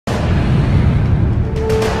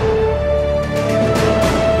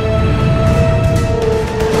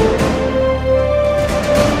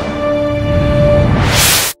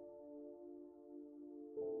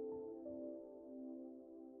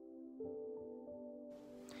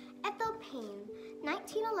Payne,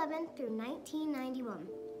 1911 through 1991.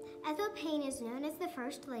 Ethel Payne is known as the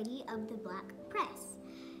First Lady of the Black Press.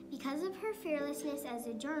 Because of her fearlessness as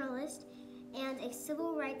a journalist and a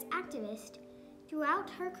civil rights activist, throughout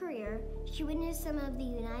her career, she witnessed some of the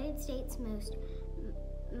United States' most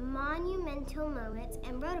monumental moments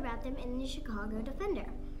and wrote about them in the Chicago Defender.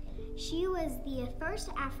 She was the first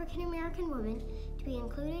African-American woman to be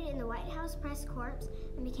included in the White House Press Corps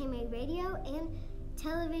and became a radio and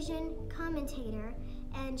television commentator,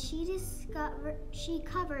 and she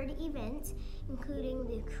covered events including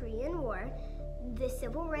the Korean War, the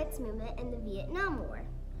Civil Rights Movement, and the Vietnam War.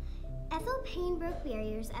 Ethel Payne broke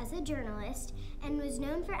barriers as a journalist and was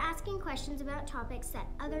known for asking questions about topics that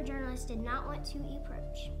other journalists did not want to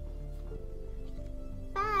approach.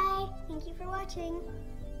 Bye! Thank you for watching.